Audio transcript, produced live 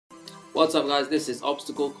What's up, guys? This is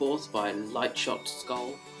Obstacle Course by Lightshot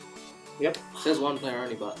Skull. Yep. It says one player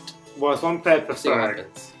only, but Well, it's one player see what preferred.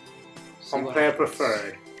 happens. One player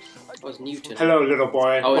preferred. That was Newton. Hello, little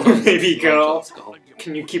boy. Oh, or baby girl. Lightshot Skull.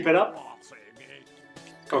 Can you keep it up?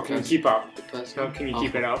 Oh, can you keep up? The person. No, can you Oh.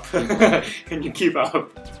 keep it up? Can you keep up?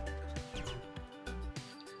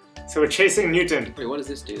 So we're chasing Newton. Wait, what does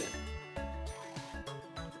this do then?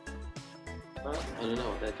 I don't know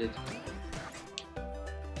what that did.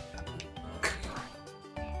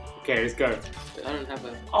 Okay, let's go. But I don't have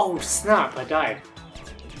a... Oh snap! I died.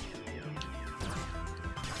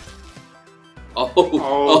 Oh,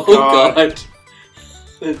 Oh, God. God.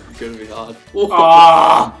 This is gonna be hard. Oh,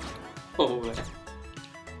 Ah! oh man.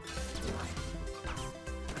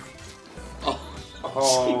 Oh,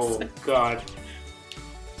 Oh Jesus. God.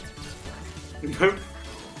 Nope.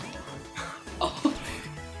 Oh,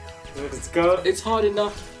 Let's go. it's hard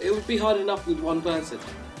enough. It would be hard enough with one person.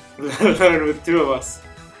 Learn with two of us.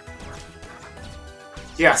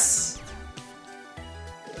 Yes!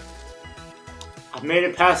 I've made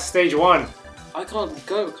it past stage 1. I can't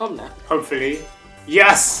go. Come now. Hopefully.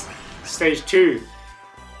 Yes! Stage 2.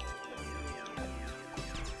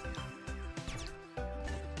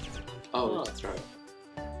 Oh, that's right.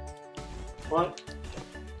 What?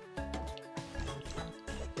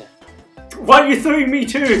 Yeah. Why are you throwing me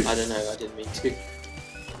too? I don't know. I didn't mean to.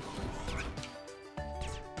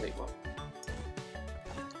 Wait, what?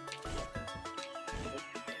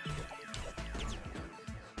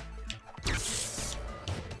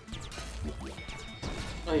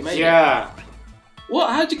 Oh, you made it. Yeah.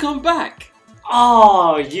 What? How'd you come back?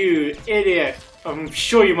 Oh, you idiot. I'm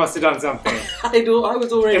sure you must have done something. I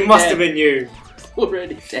was already It must dead. have been you.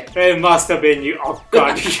 Already dead. It must have been you. Oh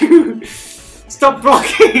god, you. Stop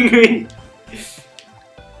blocking me.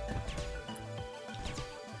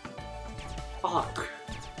 Fuck.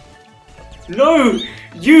 No!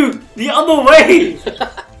 You! The other way!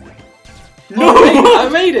 No! Oh, I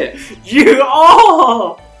made it! You!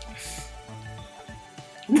 Oh!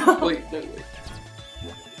 No! Wait, no, wait.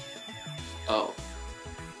 Oh.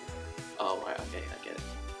 Oh, right, okay, I get it.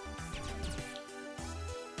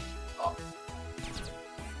 Oh.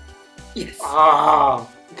 Yes! Ah!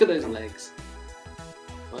 Look at those legs.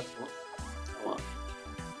 What? What?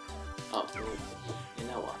 Oh, you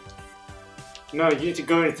know what? No, you need to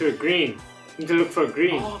go in through a green. You need to look for a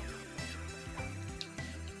green. Oh.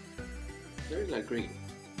 There is no green.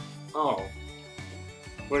 Oh.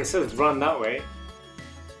 Well, it says run that way.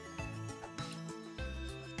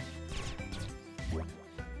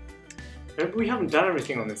 Maybe we haven't done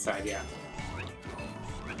everything on this side yet.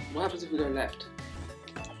 What happens if we go left?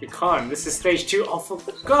 We can't. This is stage 2. Oh, for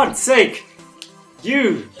God's sake!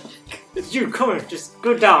 You! You, come on, just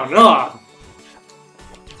go down. Ah!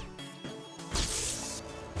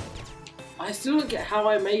 I still don't get how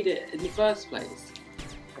I made it in the first place.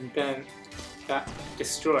 And then that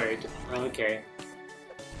destroyed. Oh, okay.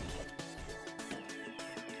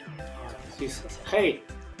 Oh, Jesus. Hey!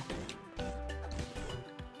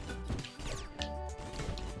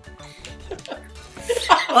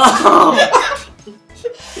 Oh!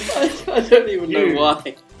 I don't even know You.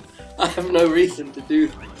 why. I have no reason to do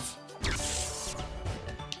this.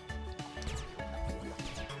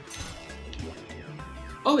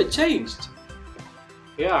 Oh, it changed!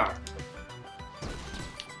 Yeah.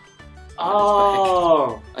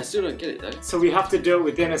 Oh, Oh! I still don't get it though. So we have to do it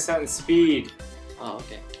within a certain speed. Oh,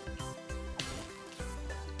 okay.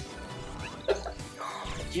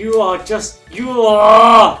 You are just... You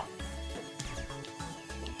are...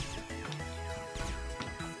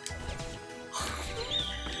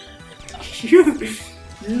 You...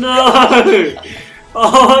 No!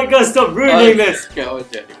 Oh my god, stop ruining this! Okay, I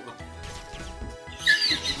won't do it anymore.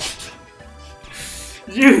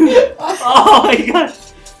 You... Oh my god!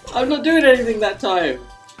 I'm not doing anything that time!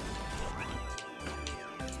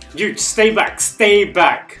 You, stay back, stay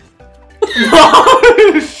back! No!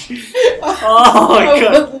 Oh my I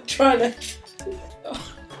god! wasn't trying to...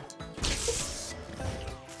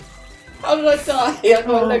 How did I die? I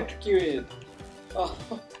got electrocuted. Oh.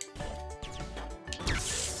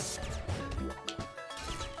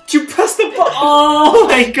 You pressed the button! Oh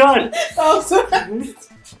my god! I'm sorry.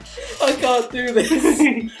 I can't do this.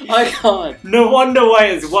 I can't. No wonder why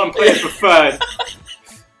it's one player preferred.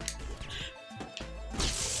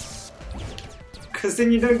 Because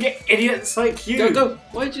then you don't get idiots like you. Go, go.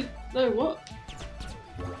 Why'd you... No, what?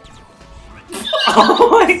 Oh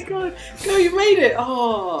my god. Go, you made it.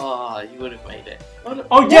 Oh, you would have made it.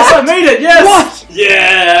 Oh yes, I made it, yes! What?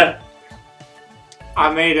 Yeah!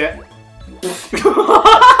 I made it.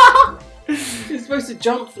 This supposed to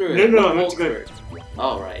jump through No, it. no, not I meant walk to go. through it.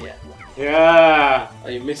 Oh, right, yeah. Yeah. Oh,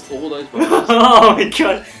 you missed all those bubbles. Oh my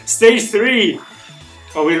god. Stage 3.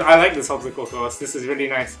 Oh, I like this obstacle course. This is really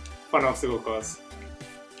nice. Fun obstacle course.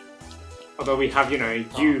 Although we have, you know,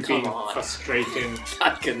 you being frustrating.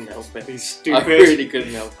 I couldn't help it. He's stupid. I really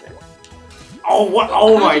couldn't help it. Oh, what?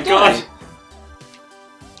 Oh my god.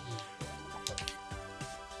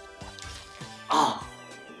 Ah.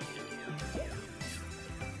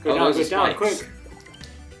 Go down, go down, quick.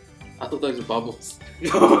 I thought those were bubbles.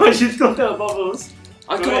 No, I just thought they were bubbles.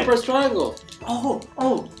 I can't press triangle. Oh,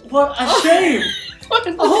 what a shame.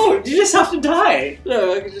 Oh, you just have to die.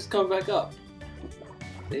 No, I can just come back up.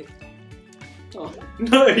 See? Oh.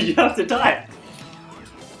 No, you have to die.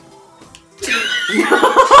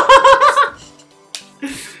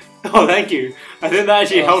 Oh, thank you. I think that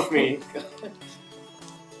actually helped me. God.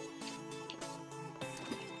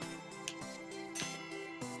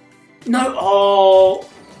 No, oh.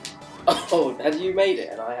 Oh, had you made it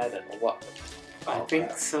and I hadn't, or what? I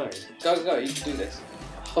think so. Go, you can do this.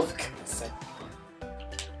 Oh, for God's sake.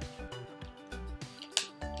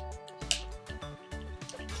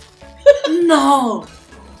 No!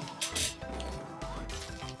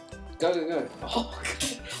 Go. Oh,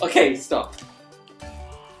 God. Okay, stop.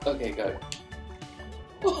 Okay, go.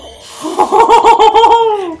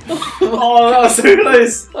 Oh, that was so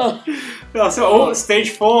close. Oh, stage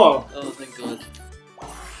 4. Oh, thank God.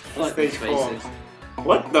 I like Stage these 4. faces.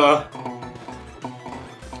 What the?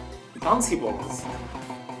 Bouncy balls.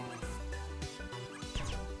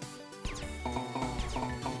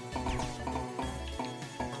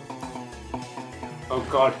 Oh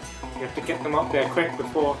god, you have to get them up there quick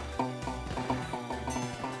before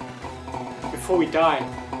we die.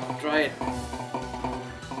 Try it.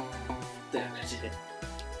 Damn it.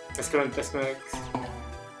 Let's go.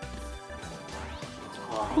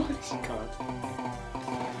 Oh god.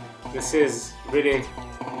 This is really...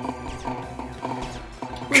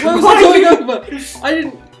 Wait, where was I going over? I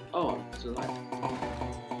didn't... Oh, it's a light.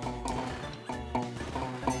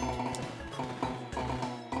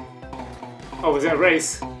 Oh, was it a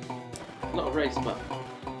race? Not a race, but...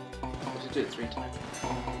 I should do it 3 times.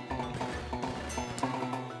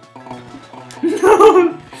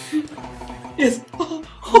 No! Yes!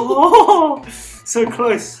 Oh, so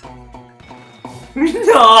close.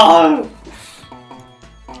 No!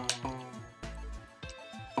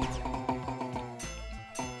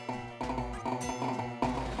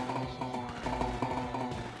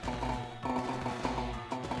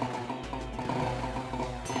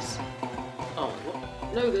 Yes. Oh, what?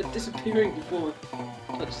 No, they're disappearing before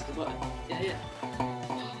I touch the button. Yeah.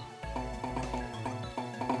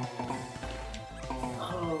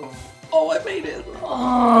 Oh, I made it!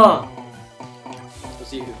 Oh.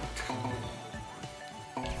 That's you.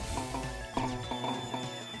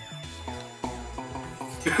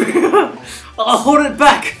 I'll hold it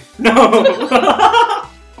back! No! Oh,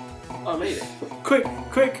 I made it. Quick!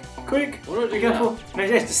 What do I do Be careful. now? No,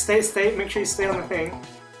 just stay, make sure you stay on the thing.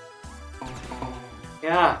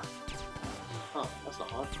 Yeah. Oh, that's not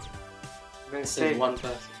hard. And then There's stay. one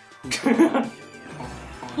person.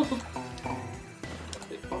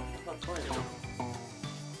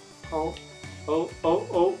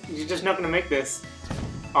 Oh, you're just not gonna make this.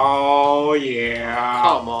 Oh, yeah.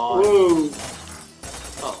 Come on. Woo.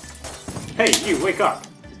 Oh. Hey, you, wake up.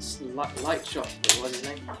 It's light shot. What's his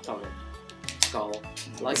name? Tommy. Skull.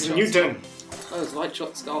 Light It's shot. Newton. Skull. Oh, it's light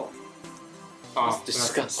shot skull. Oh, That's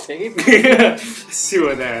disgusting.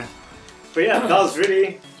 Sewer there. But yeah, that was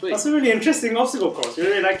really... Sweet. That's a really interesting obstacle course. We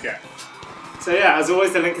really like that. So yeah, as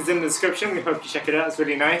always, the link is in the description. We hope you check it out. It's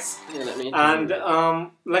really nice. Yeah, let me And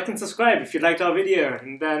like and subscribe if you liked our video.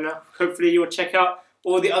 And then hopefully you'll check out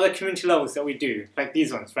all the other community levels that we do, like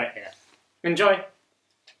these ones right here. Enjoy!